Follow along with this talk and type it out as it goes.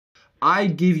I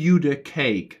give you the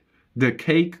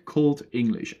cake called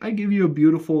English. I give you a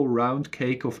beautiful round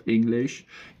cake of English.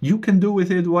 You can do with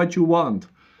it what you want.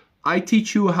 I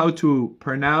teach you how to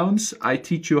pronounce, I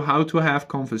teach you how to have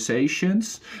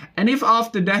conversations. And if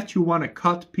after that you want to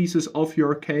cut pieces of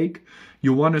your cake,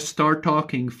 you want to start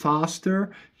talking faster,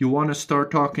 you want to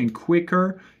start talking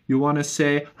quicker, you want to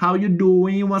say, how you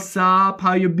doing, what's up,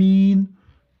 how you been?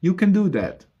 You can do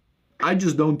that. I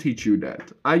just don't teach you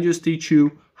that. I just teach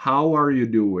you, how are you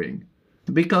doing?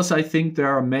 Because I think there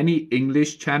are many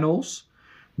English channels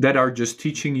that are just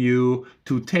teaching you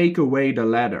to take away the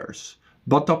letters.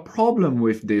 But the problem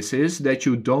with this is that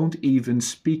you don't even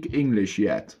speak English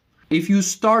yet. If you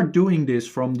start doing this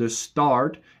from the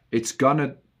start, it's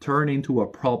gonna turn into a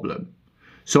problem.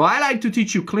 So I like to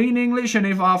teach you clean English, and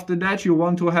if after that you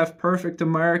want to have perfect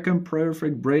American,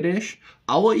 perfect British,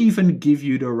 I will even give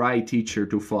you the right teacher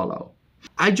to follow.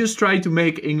 I just try to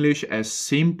make English as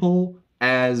simple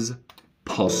as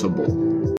possible.